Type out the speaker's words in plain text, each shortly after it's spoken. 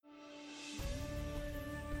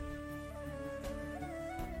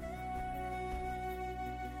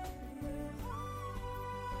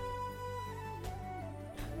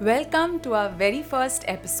Welcome to our very first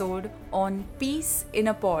episode on Peace in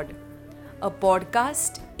a Pod, a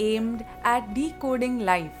podcast aimed at decoding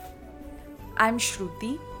life. I'm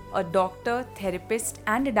Shruti, a doctor, therapist,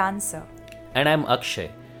 and a dancer. And I'm Akshay,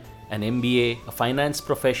 an MBA, a finance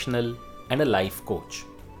professional, and a life coach.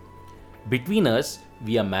 Between us,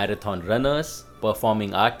 we are marathon runners,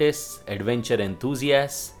 performing artists, adventure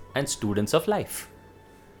enthusiasts, and students of life.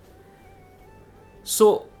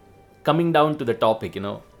 So, coming down to the topic,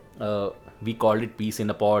 we called it Peace in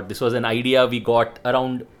a Pod. This was an idea we got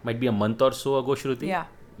around, might be a month or so ago, Shruti. Yeah.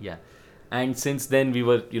 Yeah. And since then, we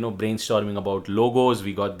were, brainstorming about logos.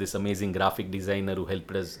 We got this amazing graphic designer who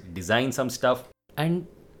helped us design some stuff. And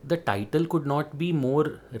the title could not be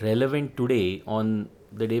more relevant today on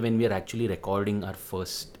the day when we are actually recording our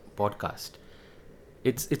first podcast.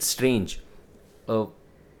 It's strange.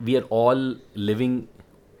 We are all living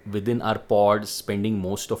within our pods, spending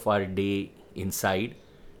most of our day inside.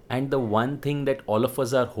 And the one thing that all of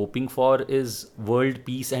us are hoping for is world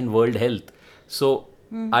peace and world health. So,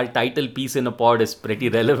 our title, Peace in a Pod, is pretty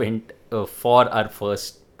relevant for our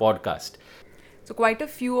first podcast. So, quite a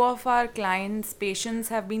few of our clients, patients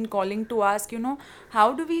have been calling to ask,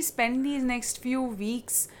 how do we spend these next few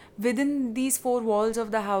weeks within these four walls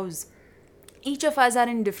of the house? Each of us are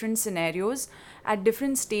in different scenarios at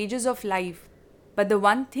different stages of life. But the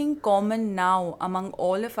one thing common now among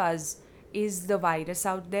all of us is the virus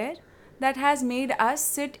out there that has made us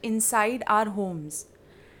sit inside our homes.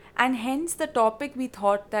 And hence, the topic we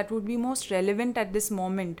thought that would be most relevant at this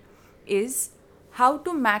moment is how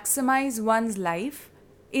to maximize one's life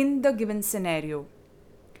in the given scenario.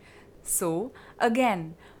 So,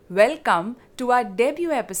 again, welcome to our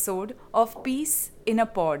debut episode of Peace in a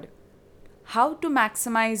Pod. How to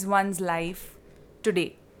maximize one's life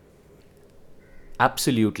today.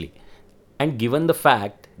 Absolutely. And given the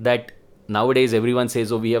fact that nowadays everyone says,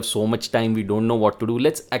 oh, we have so much time, we don't know what to do,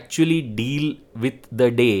 let's actually deal with the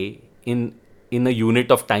day in a unit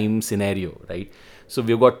of time scenario, right? So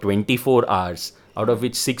we've got 24 hours, out of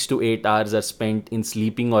which 6 to 8 hours are spent in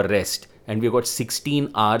sleeping or rest, and we've got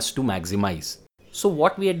 16 hours to maximize. So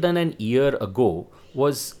what we had done an year ago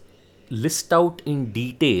was list out in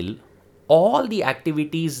detail all the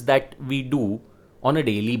activities that we do on a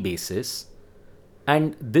daily basis,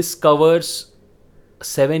 and this covers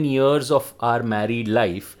 7 years of our married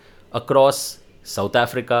life across South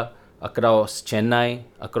Africa, across Chennai,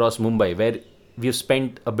 across Mumbai, where we've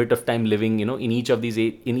spent a bit of time living, in each of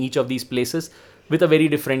these places with a very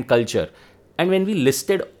different culture. And when we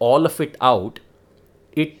listed all of it out,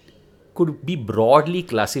 it could be broadly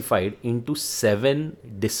classified into 7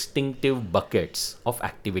 distinctive buckets of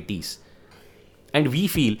activities. And we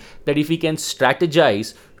feel that if we can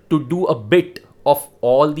strategize to do a bit of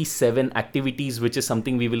all these 7 activities, which is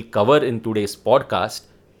something we will cover in today's podcast,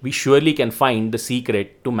 we surely can find the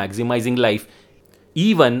secret to maximizing life,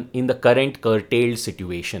 even in the current curtailed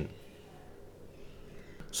situation.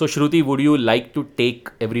 So, Shruti, would you like to take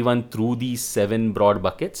everyone through these 7 broad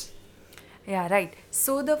buckets? Yeah, right.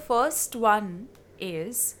 So, the first one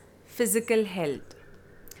is physical health.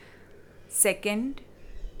 Second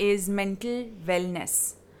is mental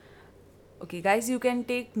wellness. Okay, guys, you can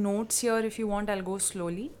take notes here if you want. I'll go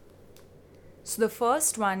slowly. So, the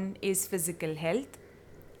first one is physical health.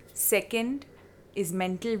 Second is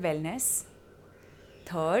mental wellness.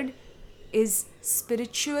 Third is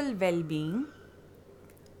spiritual well being.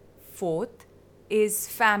 Fourth is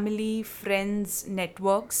family, friends,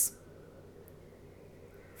 networks.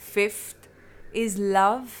 Fifth is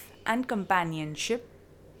love and companionship.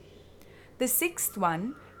 The sixth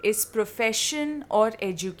one is profession or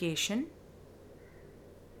education.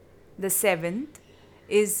 The seventh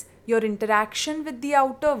is your interaction with the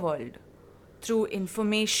outer world through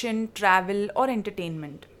information, travel, or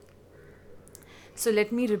entertainment. So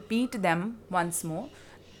let me repeat them once more.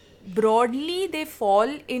 Broadly, they fall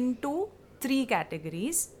into 3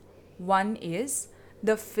 categories. One is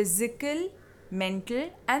the physical, mental,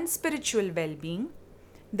 and spiritual well being.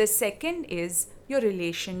 The second is your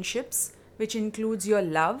relationships, which includes your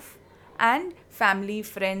love and family,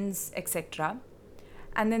 friends, etc.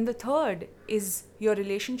 And then the third is your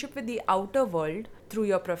relationship with the outer world through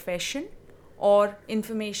your profession or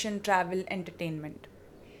information, travel, entertainment.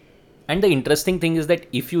 And the interesting thing is that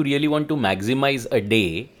if you really want to maximize a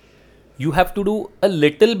day, you have to do a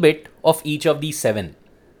little bit of each of these 7.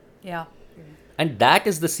 Yeah. And that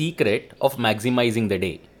is the secret of maximizing the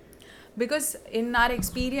day. Because in our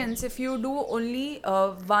experience, if you do only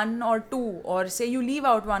 1 or 2, or say you leave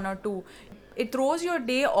out 1 or 2, it throws your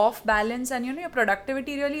day off balance and your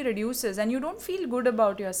productivity really reduces and you don't feel good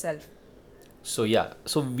about yourself. So yeah,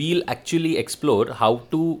 so we'll actually explore how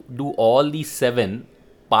to do all these 7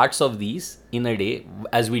 parts of these in a day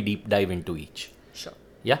as we deep dive into each. Sure.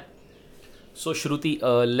 Yeah. So Shruti,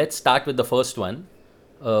 let's start with the first one,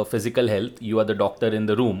 physical health. You are the doctor in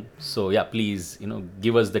the room, so yeah, please,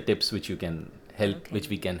 give us the tips which you can help, Okay. which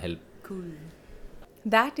we can help. Cool.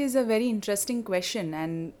 That is a very interesting question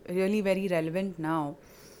and really very relevant now.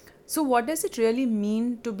 So, what does it really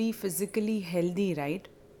mean to be physically healthy, right?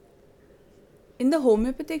 In the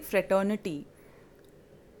homeopathic fraternity,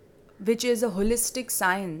 which is a holistic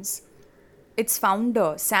science, its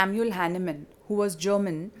founder, Samuel Hahnemann, who was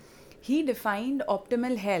German, he defined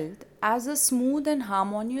optimal health as a smooth and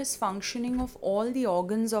harmonious functioning of all the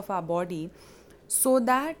organs of our body so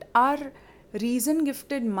that our reason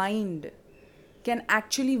gifted mind can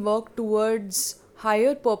actually work towards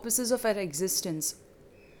higher purposes of our existence.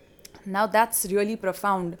 Now, that's really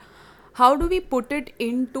profound. How do we put it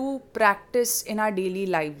into practice in our daily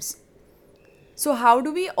lives? So, how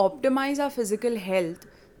do we optimize our physical health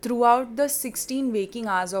throughout the 16 waking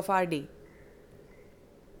hours of our day?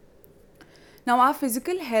 Now, our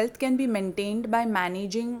physical health can be maintained by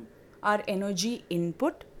managing our energy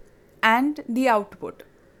input and the output.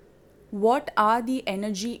 What are the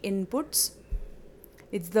energy inputs?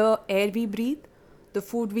 It's the air we breathe, the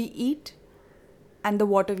food we eat, and the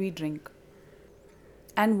water we drink.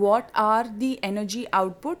 And what are the energy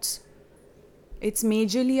outputs? It's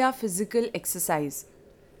majorly our physical exercise.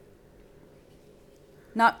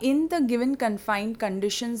 Now, in the given confined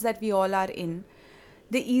conditions that we all are in,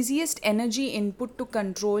 the easiest energy input to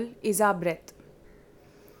control is our breath.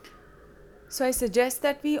 So, I suggest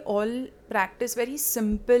that we all practice very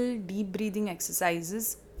simple deep breathing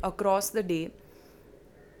exercises across the day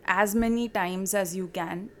as many times as you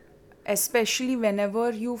can, especially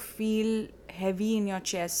whenever you feel heavy in your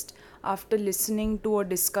chest after listening to or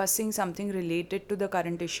discussing something related to the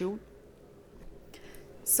current issue.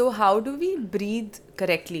 So, how do we breathe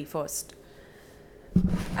correctly first?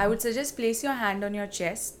 I would suggest place your hand on your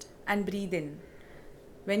chest and breathe in.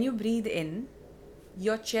 When you breathe in,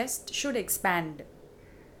 your chest should expand.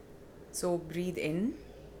 So, breathe in,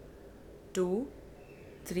 2,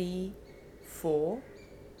 3, 4.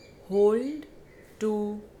 Hold,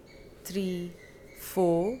 2, 3,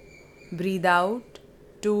 4. Breathe out,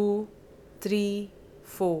 2, 3,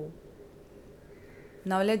 4.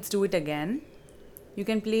 Now let's do it again. You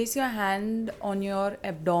can place your hand on your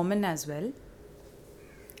abdomen as well.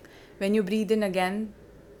 When you breathe in again,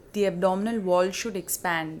 the abdominal wall should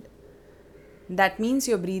expand. That means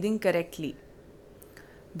you're breathing correctly.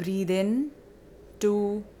 Breathe in,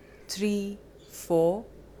 2, 3, 4.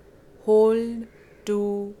 Hold,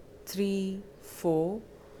 2, 3, 4.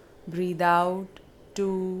 Breathe out,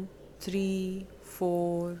 2, 3,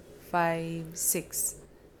 4, 5, 6.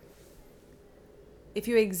 If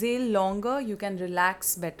you exhale longer, you can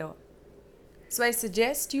relax better. So, I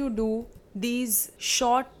suggest you do these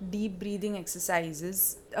short, deep breathing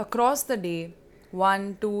exercises across the day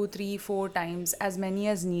 1, 2, 3, 4 times, as many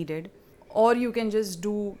as needed. Or you can just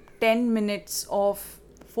do 10 minutes of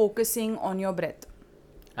focusing on your breath.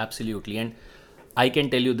 Absolutely. And I can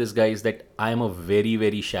tell you this, guys, that I am a very,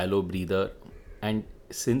 very shallow breather. And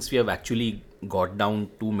since we have actually got down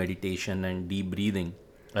to meditation and deep breathing,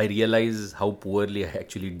 I realize how poorly I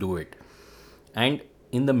actually do it. And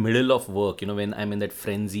in the middle of work, when I'm in that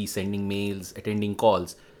frenzy, sending mails, attending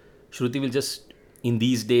calls, Shruti will just, in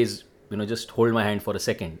these days, just hold my hand for a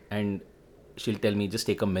second and she'll tell me, just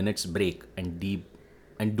take a minute's break and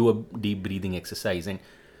do a deep breathing exercise. And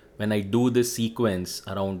when I do this sequence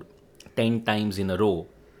around 10 times in a row,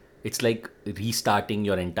 it's like restarting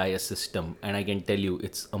your entire system. And I can tell you,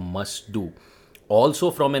 it's a must do.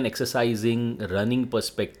 Also, from an exercising, running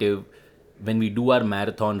perspective, when we do our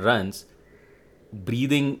marathon runs,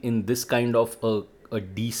 breathing in this kind of a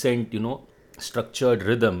decent, structured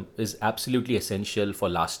rhythm is absolutely essential for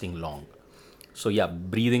lasting long. So yeah,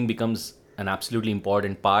 breathing becomes an absolutely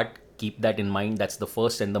important part. Keep that in mind. That's the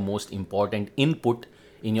first and the most important input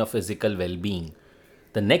in your physical well-being.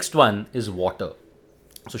 The next one is water.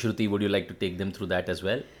 So Shruti, would you like to take them through that as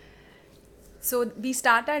well? So we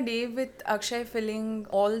start our day with Akshay filling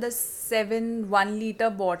all the 7 1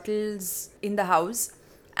 liter bottles in the house.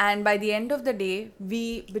 And by the end of the day,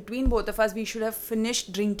 between both of us, we should have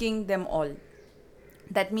finished drinking them all.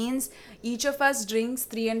 That means each of us drinks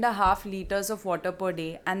 3.5 liters of water per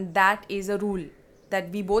day, and that is a rule that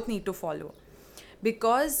we both need to follow.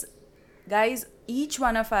 Because, guys, each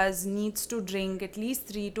one of us needs to drink at least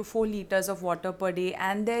 3 to 4 liters of water per day,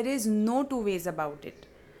 and there is no two ways about it.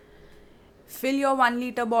 Fill your 1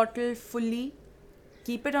 liter bottle fully,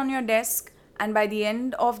 keep it on your desk, and by the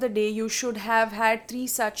end of the day, you should have had 3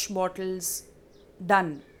 such bottles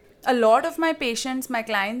done. A lot of my patients, my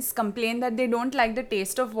clients, complain that they don't like the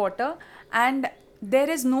taste of water, and there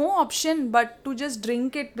is no option but to just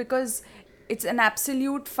drink it because it's an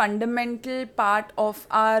absolute fundamental part of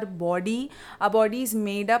our body. Our body is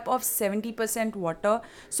made up of 70% water,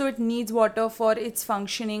 so it needs water for its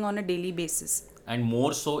functioning on a daily basis. And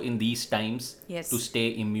more so in these times Yes. to stay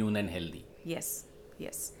immune and healthy. Yes,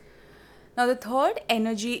 yes. Now, the third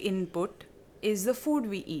energy input is the food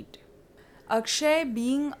we eat. Akshay,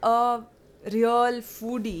 being a real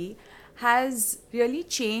foodie, has really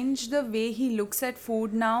changed the way he looks at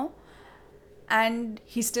food now, and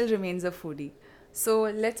he still remains a foodie. So,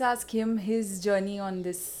 let's ask him his journey on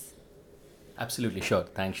this. Absolutely, sure.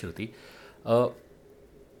 Thanks, Shruti. Uh,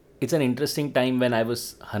 it's an interesting time when I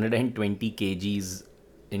was 120 kgs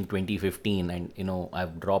in 2015, and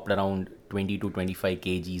I've dropped around 20 to 25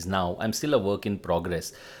 kgs now. I'm still a work in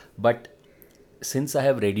progress, but since I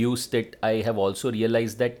have reduced it, I have also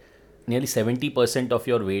realized that nearly 70% of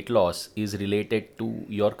your weight loss is related to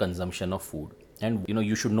your consumption of food, and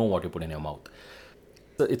you should know what you put in your mouth.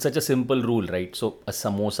 So it's such a simple rule, right? So a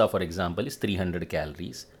samosa, for example, is 300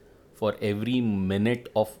 calories. For every minute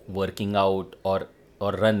of working out or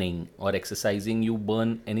running or exercising, you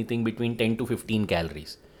burn anything between 10 to 15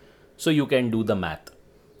 calories. So you can do the math.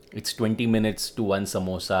 It's 20 minutes to one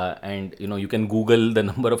samosa, and you can Google the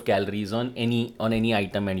number of calories on any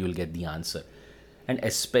item, and you'll get the answer. And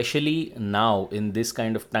especially now in this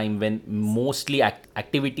kind of time when mostly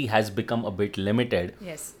activity has become a bit limited,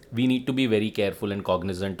 Yes. we need to be very careful and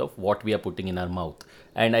cognizant of what we are putting in our mouth.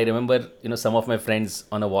 And I remember some of my friends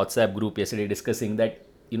on a WhatsApp group yesterday discussing that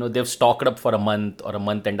they've stocked up for a month or a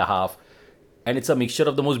month and a half, and it's a mixture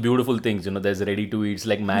of the most beautiful things. There's ready to eats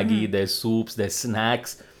like Maggie, there's soups, there's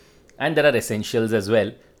snacks, and there are essentials as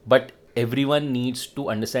well. But everyone needs to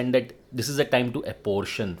understand that this is a time to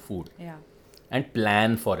apportion food Yeah. and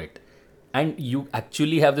plan for it. And you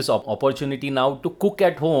actually have this opportunity now to cook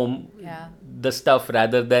at home Yeah. the stuff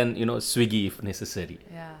rather than Swiggy if necessary.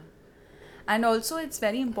 Yeah. And also, it's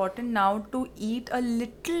very important now to eat a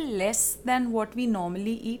little less than what we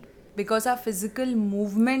normally eat because our physical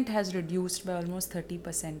movement has reduced by almost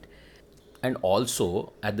 30%. And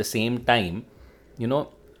also at the same time,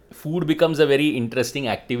 food becomes a very interesting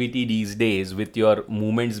activity these days with your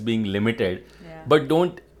movements being limited. Yeah. But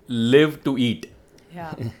don't live to eat.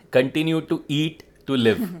 Yeah. Continue to eat to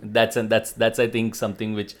live. That's I think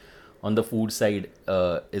something which on the food side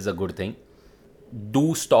is a good thing.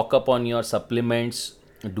 Do stock up on your supplements,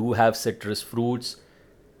 do have citrus fruits,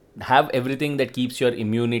 have everything that keeps your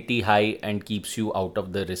immunity high and keeps you out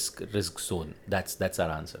of the risk zone. That's our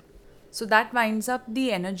answer. So that winds up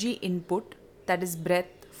the energy input, that is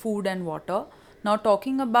breath, food, and water. Now,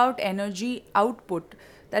 talking about energy output,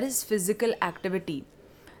 that is physical activity.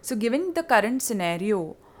 So, given the current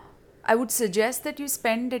scenario, I would suggest that you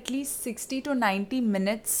spend at least 60 to 90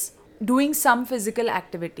 minutes doing some physical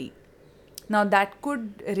activity. Now, that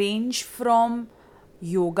could range from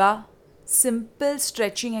yoga, simple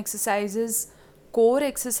stretching exercises, core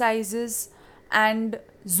exercises, and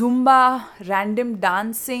Zumba, random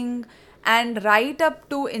dancing, and right up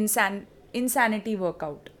to insanity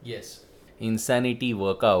workout. Yes. Insanity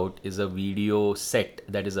Workout is a video set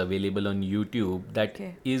that is available on YouTube that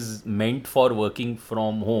is Okay. meant for working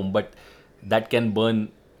from home, but that can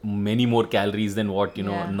burn many more calories than what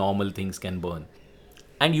Yeah. normal things can burn.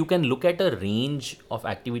 And you can look at a range of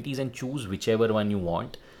activities and choose whichever one you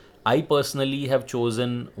want. I personally have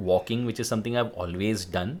chosen walking, which is something I've always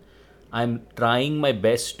done. I'm trying my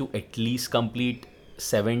best to at least complete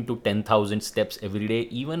 7 to 10,000 steps every day,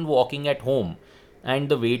 even walking at home. And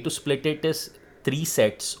the way to split it is 3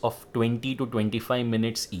 sets of 20 to 25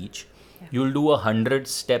 minutes each. Yeah. You'll do 100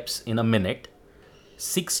 steps in a minute.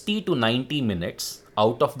 60 to 90 minutes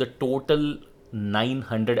out of the total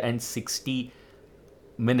 960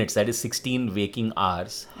 minutes, that is 16 waking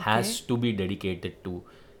hours, has Okay. to be dedicated to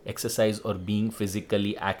exercise or being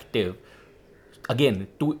physically active, again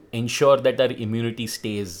to ensure that our immunity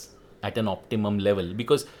stays at an optimum level,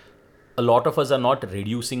 because a lot of us are not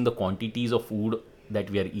reducing the quantities of food that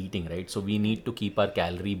we are eating, right? So we need to keep our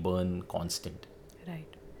calorie burn constant. Right.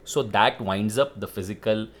 So that winds up the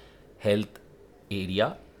physical health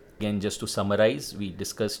area. Again, just to summarize, we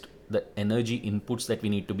discussed the energy inputs that we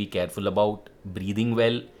need to be careful about: breathing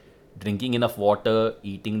well, drinking enough water,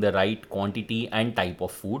 eating the right quantity and type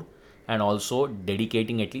of food, and also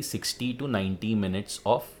dedicating at least 60 to 90 minutes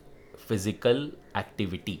of physical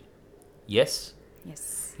activity. Yes?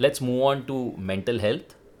 Yes. Let's move on to mental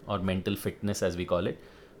health or mental fitness as we call it.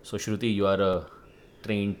 So, Shruti, you are a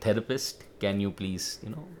trained therapist. Can you please,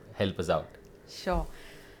 help us out? Sure.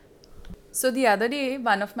 So the other day,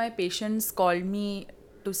 one of my patients called me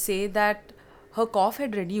to say that her cough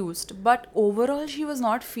had reduced, but overall she was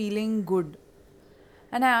not feeling good.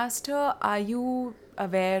 And I asked her, "Are you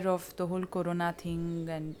aware of the whole corona thing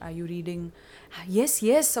and are you reading?" Yes,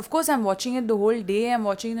 yes, of course, I'm watching it the whole day. I'm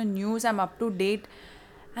watching the news, I'm up to date.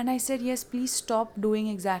 And I said, "Yes, please stop doing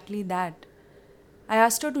exactly that." I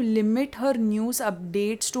asked her to limit her news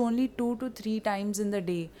updates to only 2 to 3 times in the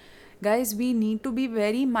day. Guys, we need to be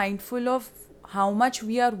very mindful of how much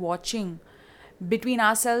we are watching. Between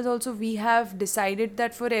ourselves, also, we have decided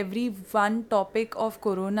that for every one topic of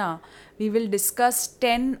corona, we will discuss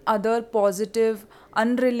 10 other positive,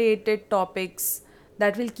 unrelated topics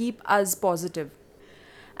that will keep us positive.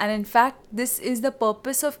 And in fact, this is the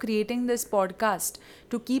purpose of creating this podcast,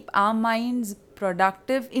 to keep our minds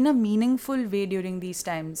productive in a meaningful way during these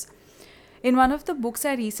times. In one of the books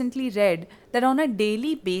I recently read, that on a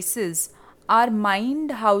daily basis, our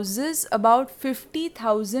mind houses about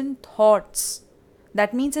 50,000 thoughts.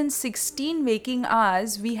 That means in 16 waking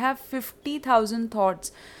hours, we have 50,000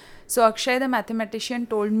 thoughts. So Akshay, the mathematician,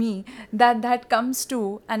 told me that that comes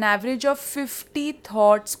to an average of 50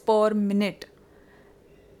 thoughts per minute.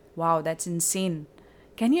 Wow, that's insane.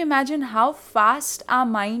 Can you imagine how fast our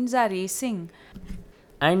minds are racing?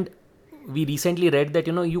 And we recently read that,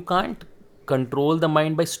 you can't control the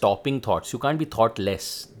mind by stopping thoughts. You can't be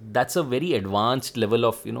thoughtless. That's a very advanced level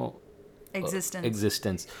of,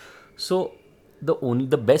 existence. So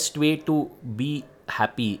the best way to be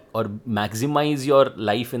happy or maximize your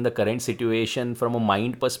life in the current situation from a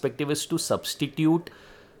mind perspective is to substitute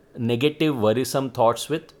negative worrisome thoughts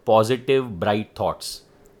with positive bright thoughts.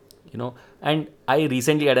 And I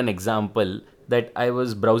recently had an example that I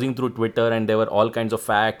was browsing through Twitter and there were all kinds of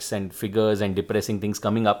facts and figures and depressing things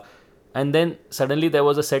coming up, and then suddenly there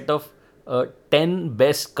was a set of 10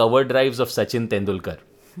 best cover drives of Sachin Tendulkar.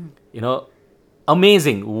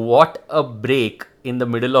 Amazing, what a break in the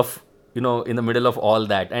middle of all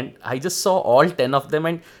that. And I just saw all 10 of them,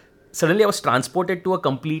 and suddenly I was transported to a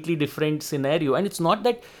completely different scenario. And it's not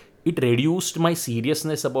that it reduced my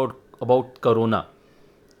seriousness about corona,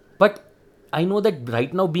 but I know that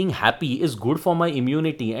right now being happy is good for my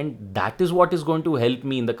immunity, and that is what is going to help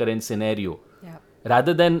me in the current scenario. Yeah.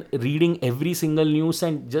 Rather than reading every single news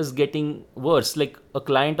and just getting worse. Like a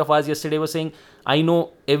client of ours yesterday was saying, I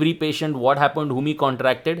know every patient, what happened, whom he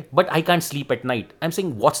contracted, but I can't sleep at night. I'm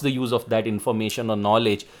saying, what's the use of that information or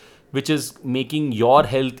knowledge, which is making your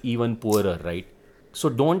health even poorer, right? So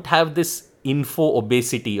don't have this info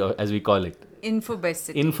obesity, or as we call it,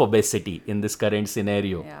 infobesity in this current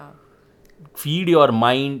scenario. Yeah. Feed your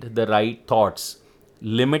mind the right thoughts.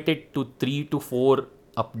 Limit it to 3 to 4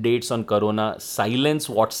 updates on corona. Silence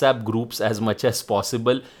WhatsApp groups as much as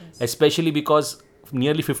possible, especially because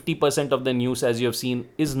nearly 50% of the news, as you have seen,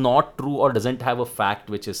 is not true or doesn't have a fact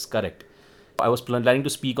which is correct. I was planning to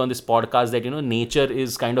speak on this podcast that nature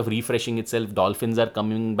is kind of refreshing itself. Dolphins are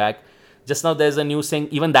coming back. Just now there's a news saying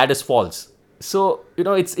even that is false. So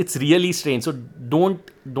it's really strange. So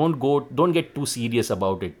don't get too serious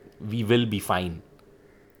about it. We will be fine.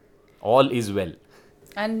 All is well.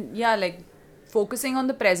 And yeah, like focusing on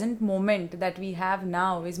the present moment that we have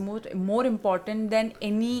now is more important than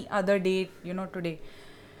any other day, today.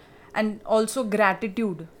 And also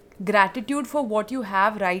gratitude for what you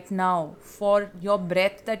have right now, for your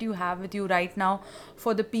breath that you have with you right now,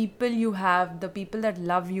 for the people you have, the people that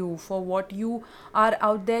love you, for what you are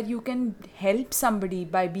out there. You can help somebody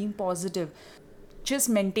by being positive. Just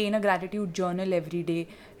maintain a gratitude journal every day.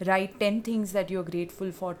 Write 10 things that you're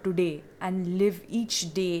grateful for today and live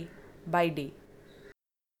each day by day.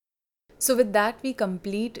 So with that, we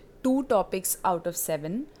complete 2 topics out of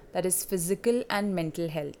 7, that is physical and mental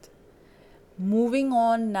health. Moving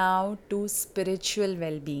on now to spiritual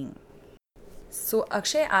well-being. So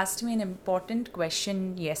Akshay asked me an important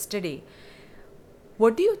question yesterday.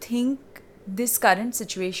 What do you think this current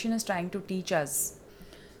situation is trying to teach us?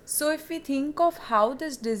 So if we think of how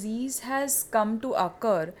this disease has come to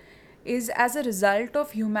occur, is as a result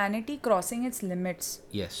of humanity crossing its limits.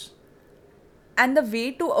 Yes. And the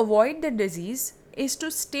way to avoid the disease is to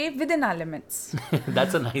stay within our limits.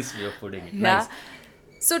 That's a nice way of putting it. Yeah. Nice.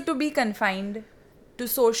 So to be confined, to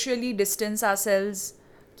socially distance ourselves,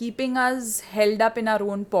 keeping us held up in our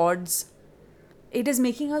own pods, it is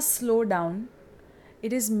making us slow down.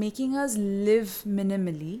 It is making us live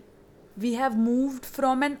minimally. We have moved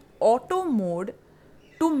from an auto mode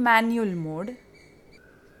to manual mode.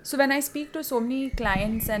 So when I speak to so many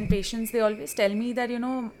clients and patients, they always tell me that,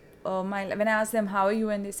 when I ask them how are you,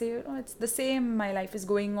 and they say, oh, it's the same. My life is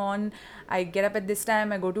going on. I get up at this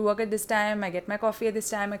time. I go to work at this time. I get my coffee at this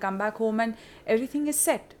time. I come back home, and everything is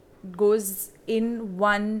set. It goes in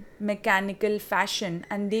one mechanical fashion,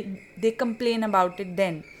 and they complain about it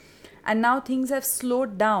then. And now things have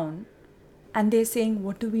slowed down, and they're saying,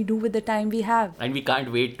 what do we do with the time we have? And we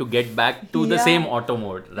can't wait to get back to the Yeah. same auto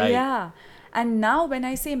mode, right? Yeah. And now when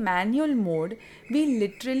I say manual mode, we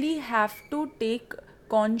literally have to take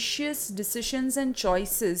conscious decisions and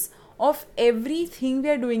choices of everything we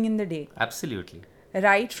are doing in the day. Absolutely.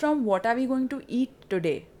 Right from what are we going to eat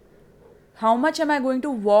today? How much am I going to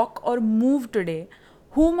walk or move today?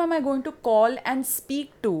 Whom am I going to call and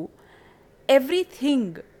speak to?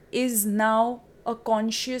 Everything is now a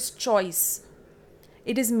conscious choice.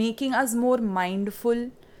 It is making us more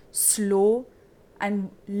mindful, slow,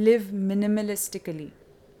 and live minimalistically.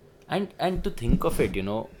 And to think of it,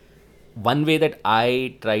 one way that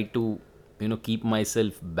I try to, keep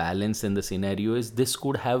myself balanced in the scenario is this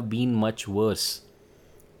could have been much worse.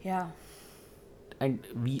 Yeah. And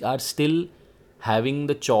we are still having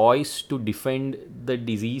the choice to defend the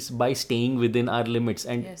disease by staying within our limits.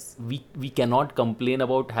 And Yes. we cannot complain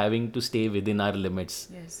about having to stay within our limits.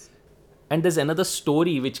 Yes. And there's another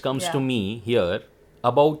story which comes to Yeah. me here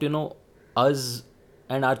about, us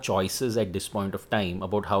and our choices at this point of time,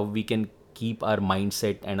 about how we can keep our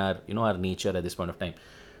mindset and our, our nature at this point of time.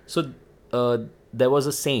 So there was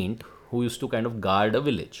a saint who used to kind of guard a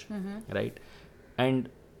village, right? And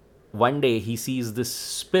one day he sees this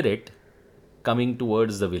spirit coming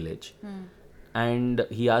towards the village. And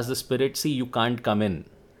he asks the spirit, see, you can't come in.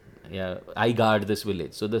 Yeah, I guard this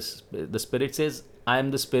village. So the spirit says, I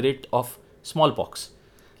am the spirit of smallpox.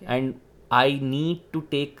 And I need to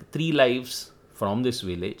take 3 lives from this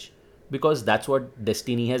village because that's what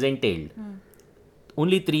destiny has entailed.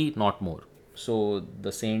 Only 3, not more. So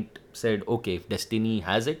the saint said, okay, if destiny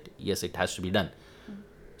has it, yes, it has to be done.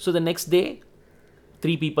 So the next day,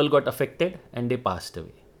 3 people got affected and they passed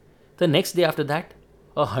away. The next day after that,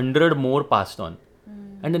 100 more passed on.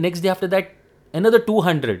 And the next day after that, another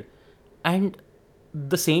 200. And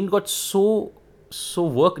the saint got so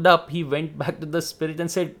worked up, he went back to the spirit and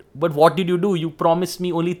said, but what did you do? You promised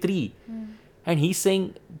me only 3. And he's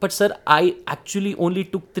saying, but sir, I actually only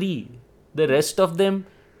took 3. The rest of them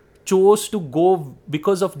chose to go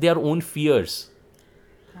because of their own fears.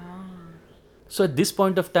 So at this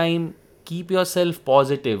point of time, keep yourself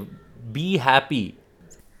positive, be happy,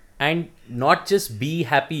 and not just be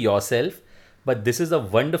happy yourself, but this is a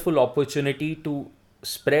wonderful opportunity to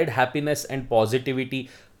spread happiness and positivity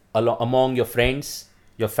among your friends,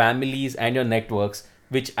 your families, and your networks,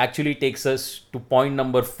 which actually takes us to point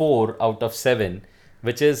number 4 out of 7,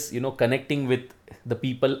 which is, connecting with the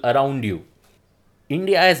people around you.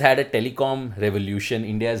 India has had a telecom revolution.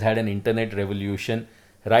 India has had an internet revolution.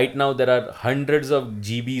 Right now, there are hundreds of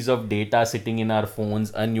GBs of data sitting in our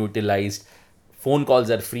phones unutilized. Phone calls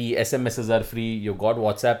are free, SMSs are free, you got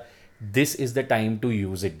WhatsApp. This is the time to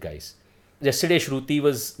use it, guys. Yesterday, Shruti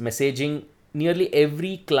was messaging nearly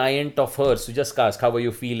every client of hers to just ask, how are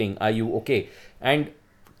you feeling? Are you okay? And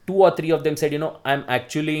 2 or 3 of them said, I'm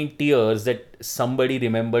actually in tears that somebody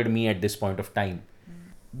remembered me at this point of time.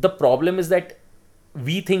 The problem is that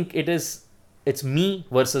we think it's me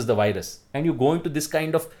versus the virus, and you go into this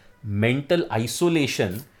kind of mental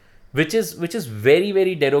isolation, which is very,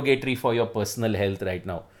 very derogatory for your personal health right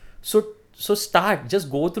now. So just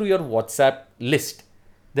go through your WhatsApp list.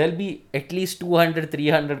 There'll be at least 200,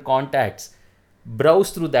 300 contacts. Browse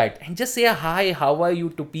through that and just say a hi, how are you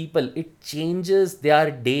to people. It changes their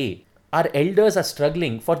day. Our elders are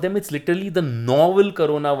struggling. For them, it's literally the novel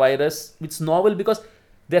coronavirus. It's novel because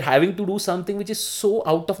they're having to do something which is so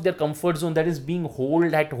out of their comfort zone, that is being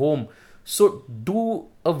held at home. So do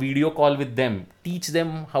a video call with them. Teach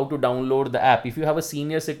them how to download the app. If you have a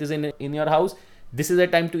senior citizen in your house, this is a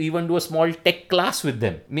time to even do a small tech class with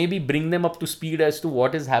them. Maybe bring them up to speed as to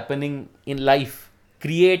what is happening in life.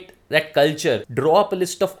 Create that culture. Draw up a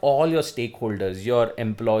list of all your stakeholders, your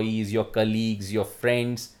employees, your colleagues, your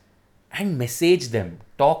friends, and message them.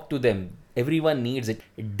 Talk to them. Everyone needs it.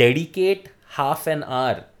 Dedicate half an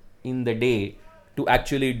hour in the day to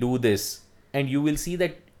actually do this, and you will see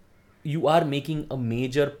that you are making a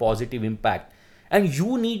major positive impact. And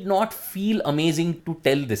you need not feel amazing to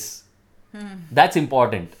tell this. That's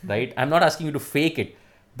important, right? I'm not asking you to fake it,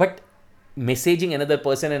 but messaging another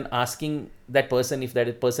person and asking that person if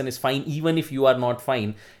that person is fine, even if you are not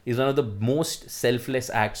fine, is one of the most selfless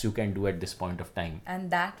acts you can do at this point of time. And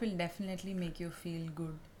that will definitely make you feel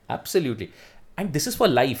good. Absolutely. And this is for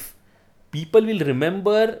life. people will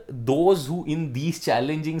remember those who in these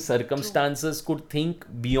challenging circumstances could think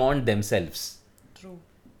beyond themselves. True.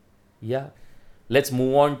 Yeah. Let's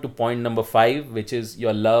move on to point number 5, which is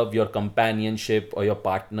your love, your companionship, or your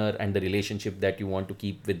partner and the relationship that you want to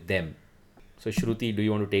keep with them. So, Shruti, do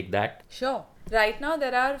you want to take that? Sure. Right now,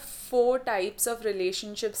 there are 4 types of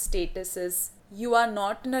relationship statuses. You are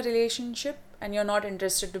not in a relationship and you're not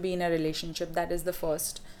interested to be in a relationship. That is the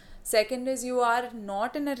first. Second is you are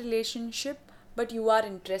not in a relationship but you are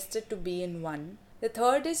interested to be in one. The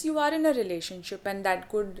third is you are in a relationship, and that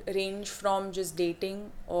could range from just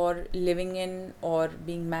dating or living in or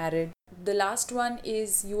being married. The last one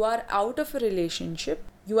is you are out of a relationship.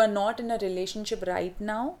 You are not in a relationship right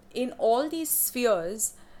now. In all these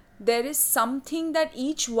spheres, there is something that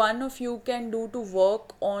each one of you can do to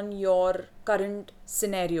work on your current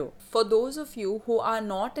scenario. For those of you who are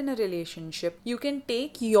not in a relationship, you can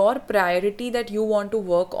take your priority that you want to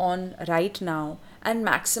work on right now and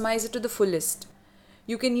maximize it to the fullest.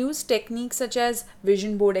 You can use techniques such as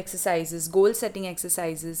vision board exercises, goal setting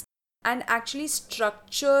exercises, and actually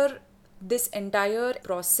structure this entire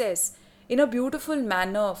process in a beautiful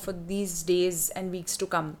manner for these days and weeks to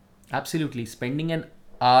come. Absolutely. Spending an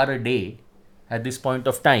hour a day at this point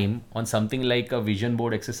of time on something like a vision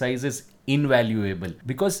board exercise is invaluable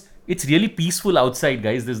because it's really peaceful outside,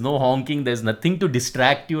 guys. There's no honking, there's nothing to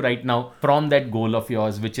distract you right now from that goal of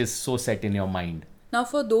yours, which is so set in your mind. Now,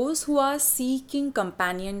 for those who are seeking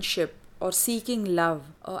companionship or seeking love,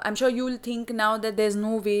 I'm sure you'll think now that there's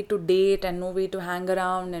no way to date and no way to hang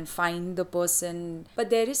around and find the person. But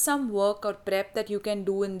there is some work or prep that you can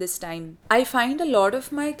do in this time. I find a lot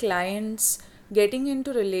of my clients getting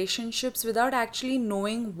into relationships without actually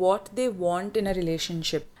knowing what they want in a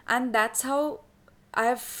relationship. And that's how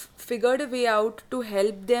I've figured a way out to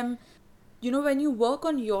help them. When you work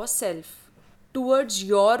on yourself, towards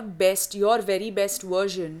your best, your very best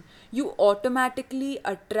version, you automatically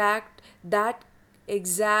attract that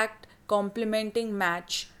exact complementing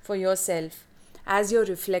match for yourself as your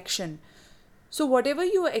reflection. So, whatever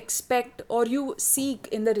you expect or you seek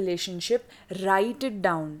in the relationship, write it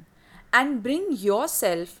down and bring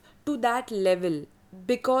yourself to that level,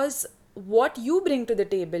 because what you bring to the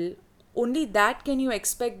table, only that can you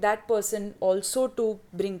expect that person also to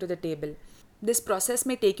bring to the table. This process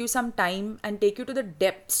may take you some time and take you to the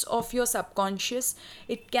depths of your subconscious.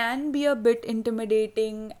 It can be a bit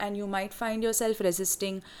intimidating and you might find yourself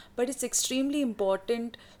resisting, but it's extremely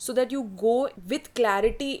important so that you go with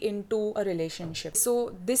clarity into a relationship.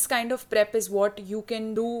 So, this kind of prep is what you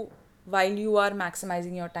can do while you are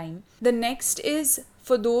maximizing your time. The next is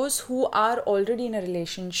for those who are already in a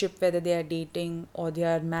relationship, whether they are dating or they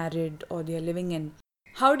are married or they are living in.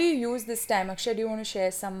 How do you use this time? Akshay, do you want to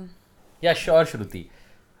share some? Yeah, sure, Shruti.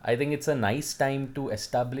 I think it's a nice time to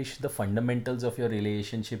establish the fundamentals of your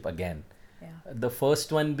relationship again. Yeah. The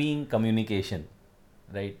first one being communication,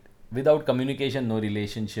 right? Without communication, no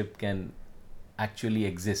relationship can actually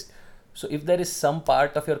exist. So, if there is some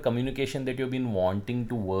part of your communication that you've been wanting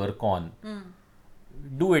to work on,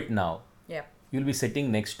 do it now. Yeah. You'll be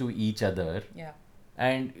sitting next to each other Yeah.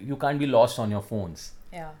 and you can't be lost on your phones.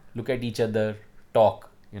 Yeah. Look at each other,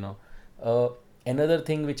 talk. Another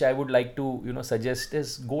thing which I would like to suggest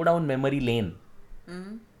is go down memory lane.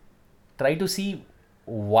 Try to see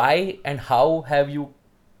why and how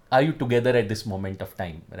are you together at this moment of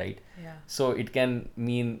time, right? Yeah. So it can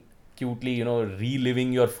mean cutely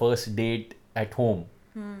reliving your first date at home,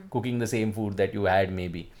 cooking the same food that you had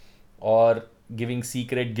maybe, or giving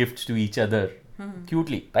secret gifts to each other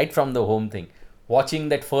cutely right from the home thing. Watching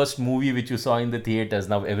that first movie which you saw in the theaters.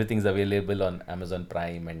 Now everything's available on Amazon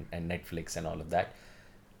Prime and Netflix and all of that.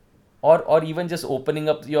 Or even just opening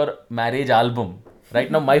up your marriage album.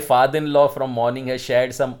 Right now, my father-in-law from morning has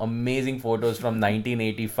shared some amazing photos from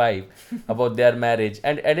 1985 about their marriage.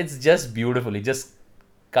 And it's just beautiful. It just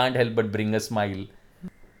can't help but bring a smile.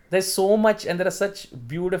 There's so much and there are such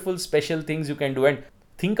beautiful, special things you can do. And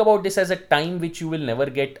think about this as a time which you will never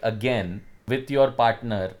get again with your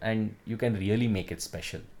partner, and you can really make it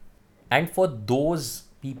special. And for those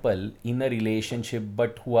people in a relationship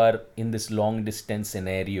but who are in this long distance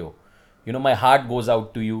scenario, my heart goes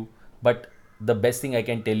out to you, but the best thing I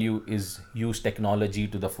can tell you is use technology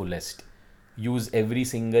to the fullest. Use every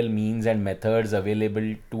single means and methods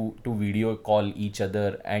available to video call each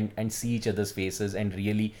other and see each other's faces and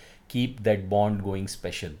really keep that bond going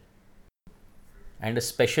special. And a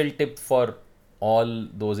special tip for all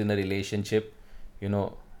those in a relationship,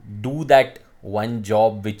 do that one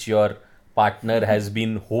job which your partner has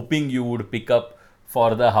been hoping you would pick up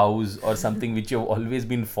for the house, or something which you've always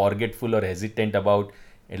been forgetful or hesitant about.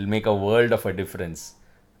 It'll make a world of a difference.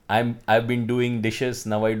 I've been doing dishes,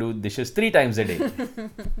 now I do dishes 3 times a day.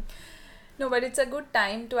 No, but it's a good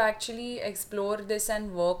time to actually explore this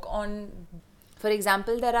and work on. For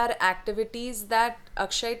example, there are activities that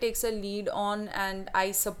Akshay takes a lead on and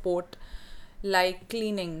I support, like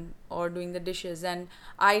cleaning or doing the dishes, and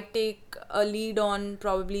I take a lead on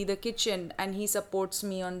probably the kitchen and he supports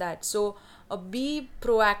me on that. So be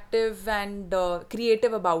proactive and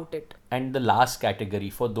creative about it. And the last category,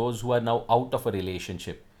 for those who are now out of a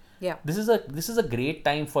relationship, Yeah. this is a great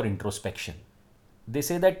time for introspection. They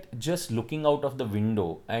say that just looking out of the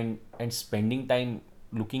window and spending time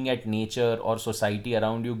looking at nature or society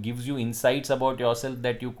around you gives you insights about yourself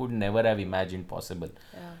that you could never have imagined possible.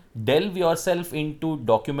 Yeah. Delve yourself into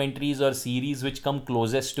documentaries or series which come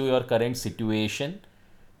closest to your current situation,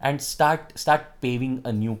 and start paving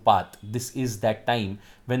a new path. This is that time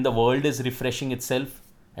when the world is refreshing itself,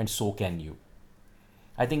 and so can you.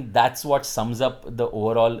 I think that's what sums up the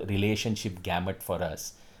overall relationship gamut for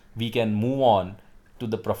us. We can move on to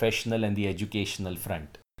the professional and the educational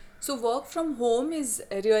front. So, work from home is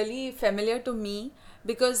really familiar to me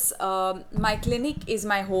because my clinic is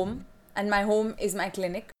my home and my home is my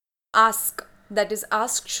clinic. Ask, that is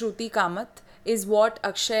Ask Shruti Kamath, is what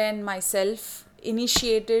Akshay and myself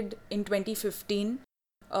initiated in 2015,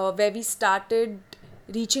 where we started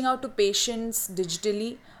reaching out to patients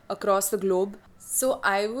digitally across the globe. So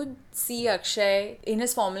I would see Akshay in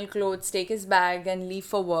his formal clothes take his bag and leave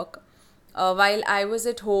for work. While I was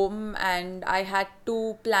at home and I had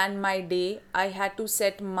to plan my day, I had to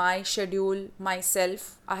set my schedule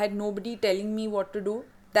myself. I had nobody telling me what to do.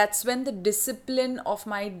 That's when the discipline of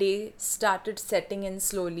my day started setting in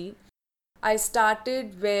slowly. I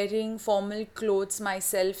started wearing formal clothes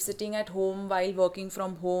myself, sitting at home while working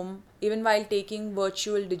from home, even while taking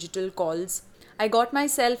virtual digital calls. I got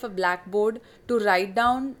myself a blackboard to write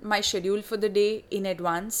down my schedule for the day in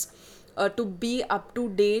advance, to be up to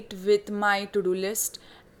date with my to do list,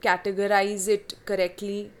 categorize it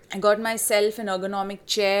correctly. I got myself an ergonomic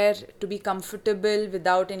chair to be comfortable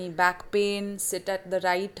without any back pain, sit at the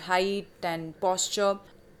right height and posture.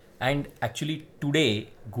 And actually, today,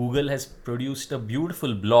 Google has produced a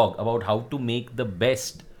beautiful blog about how to make the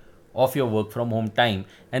best of your work from home time.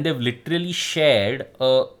 And they've literally shared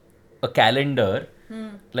a calendar,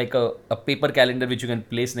 like a paper calendar, which you can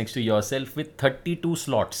place next to yourself with 32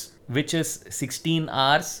 slots, which is 16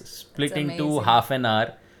 hours split It's into amazing. half an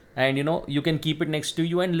hour. And you can keep it next to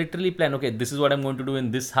you and literally plan, okay, this is what I'm going to do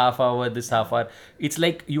in this half hour, this half hour. It's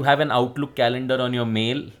like you have an Outlook calendar on your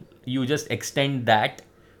mail. You just extend that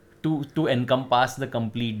to encompass the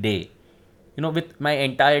complete day. With my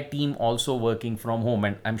entire team also working from home,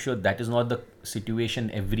 and I'm sure that is not the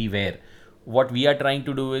situation everywhere. What we are trying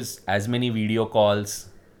to do is as many video calls,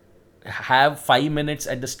 have 5 minutes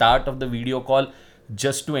at the start of the video call,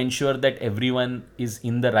 just to ensure that everyone is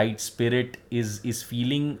in the right spirit, is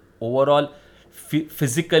feeling overall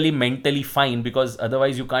physically, mentally fine, because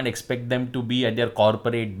otherwise you can't expect them to be at their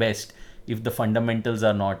corporate best if the fundamentals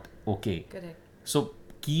are not okay. Correct. So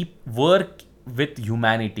keep work with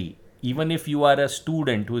humanity. Even if you are a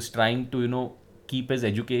student who is trying to keep his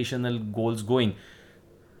educational goals going,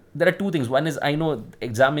 there are two things. One is, I know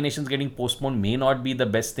examinations getting postponed may not be the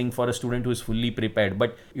best thing for a student who is fully prepared,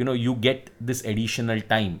 but you get this additional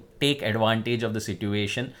time. Take advantage of the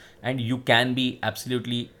situation, and you can be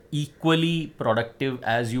absolutely equally productive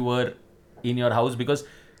as you were in your house, because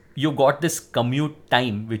you got this commute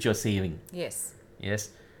time which you're saving. Yes. Yes.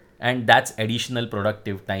 And that's additional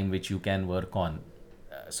productive time which you can work on.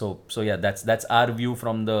 So yeah, that's our view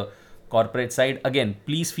from the corporate side. Again,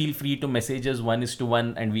 please feel free to message us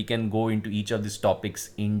 1:1, and we can go into each of these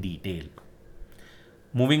topics in detail.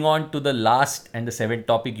 Moving on to the last and the seventh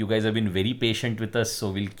topic. You guys have been very patient with us,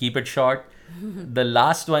 so we'll keep it short. The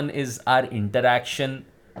last one is our interaction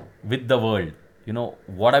with the world.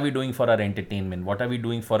 What are we doing for our entertainment? What are we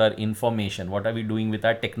doing for our information? What are we doing with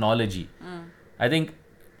our technology? I think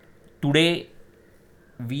today,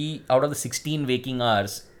 we, out of the 16 waking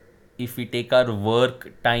hours, if we take our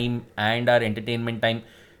work time and our entertainment time,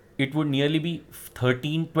 it would nearly be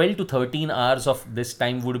 12 to 13 hours of this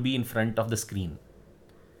time would be in front of the screen.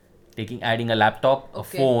 Adding a laptop, a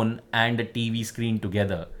Okay. phone, and a TV screen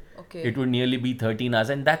together, Okay. it would nearly be 13 hours,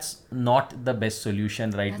 and that's not the best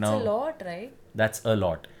solution right now. That's a lot, right? That's a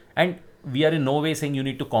lot. And we are in no way saying you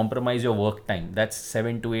need to compromise your work time. That's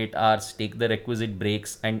 7 to 8 hours. Take the requisite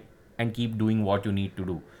breaks and keep doing what you need to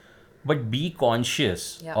do. But be conscious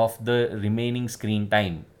Yeah. of the remaining screen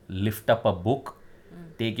time. Lift up a book.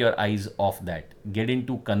 Take your eyes off that. Get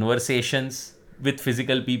into conversations with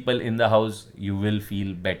physical people in the house. You will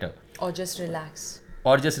feel better. Or just relax.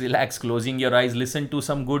 or just relax, closing your eyes, listen to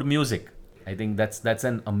some good music. I think that's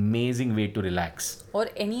an amazing way to relax. Or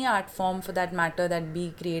any art form for that matter, that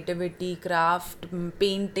be creativity, craft,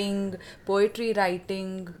 painting, poetry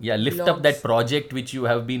writing, Yeah, lift up that blogs. project which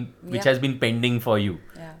Yeah. has been pending for you.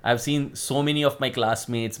 Yeah. I've seen so many of my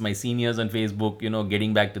classmates, my seniors on Facebook,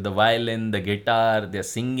 getting back to the violin, the guitar, they're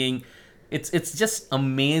singing. It's just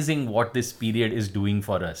amazing what this period is doing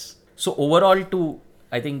for us. So overall, to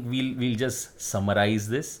I think we'll just summarize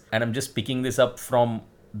this, and I'm just picking this up from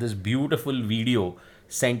this beautiful video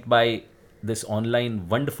sent by this online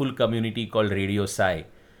wonderful community called Radio Sai,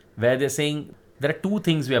 where they're saying there are two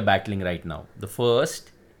things we are battling right now. The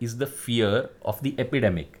first is the fear of the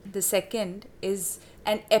epidemic. The second is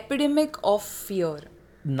an epidemic of fear.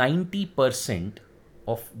 90%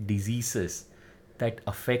 of diseases that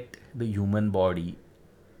affect the human body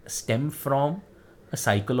stem from a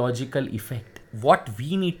psychological effect. What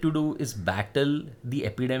we need to do is battle the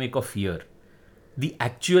epidemic of fear. The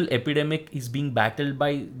actual epidemic is being battled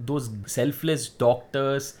by those selfless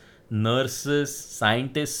doctors, nurses,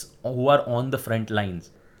 scientists who are on the front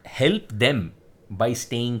lines. Help them by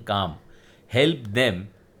staying calm. Help them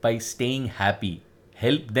by staying happy.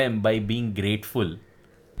 Help them by being grateful.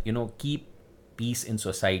 Keep peace in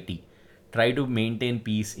society. Try to maintain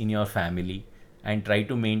peace in your family and try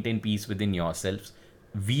to maintain peace within yourselves.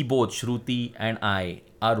 We both, Shruti and I,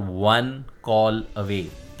 are one call away.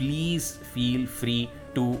 Please feel free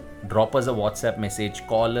to drop us a WhatsApp message,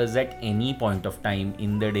 call us at any point of time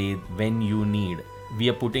in the day when you need. We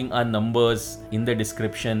are putting our numbers in the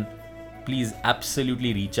description. Please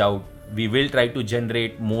absolutely reach out. We will try to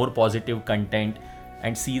generate more positive content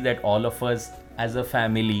and see that all of us as a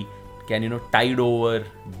family can tide over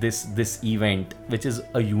this event, which is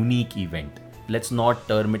a unique event. Let's not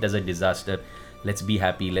term it as a disaster. Let's be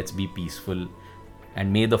happy, let's be peaceful,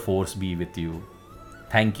 and may the force be with you.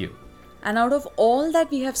 Thank you. And out of all that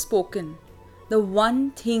we have spoken, the one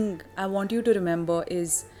thing I want you to remember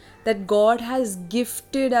is that God has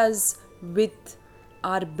gifted us with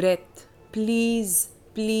our breath. Please,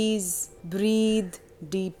 please breathe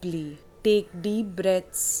deeply. Take deep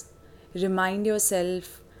breaths. Remind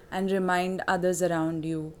yourself and remind others around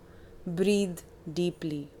you. Breathe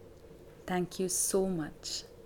deeply. Thank you so much.